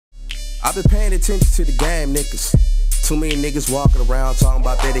I've been paying attention to the game, niggas. Too many niggas walking around talking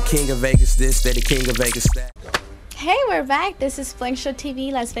about they the king of Vegas this, they the king of Vegas that. Hey, we're back. This is BlinkShow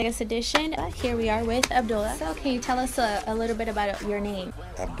TV Las Vegas edition. Here we are with Abdullah. So can you tell us a little bit about your name?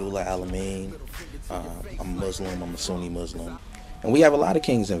 Abdullah Alameen. I'm Muslim. I'm a Sunni Muslim. And we have a lot of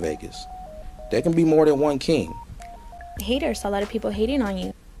kings in Vegas. There can be more than one king. Haters. A lot of people hating on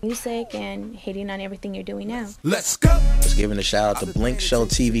you. Music and hating on everything you're doing now. Let's go! Just giving a shout out to BlinkShow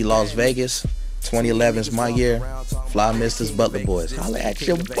TV Las Vegas. 2011 is my year. Fly Misters, Butler Boys. Holla at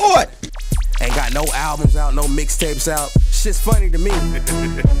your boy! Ain't got no albums out, no mixtapes out. Shit's funny to me.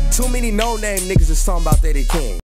 Too many no-name niggas is talking about they the king.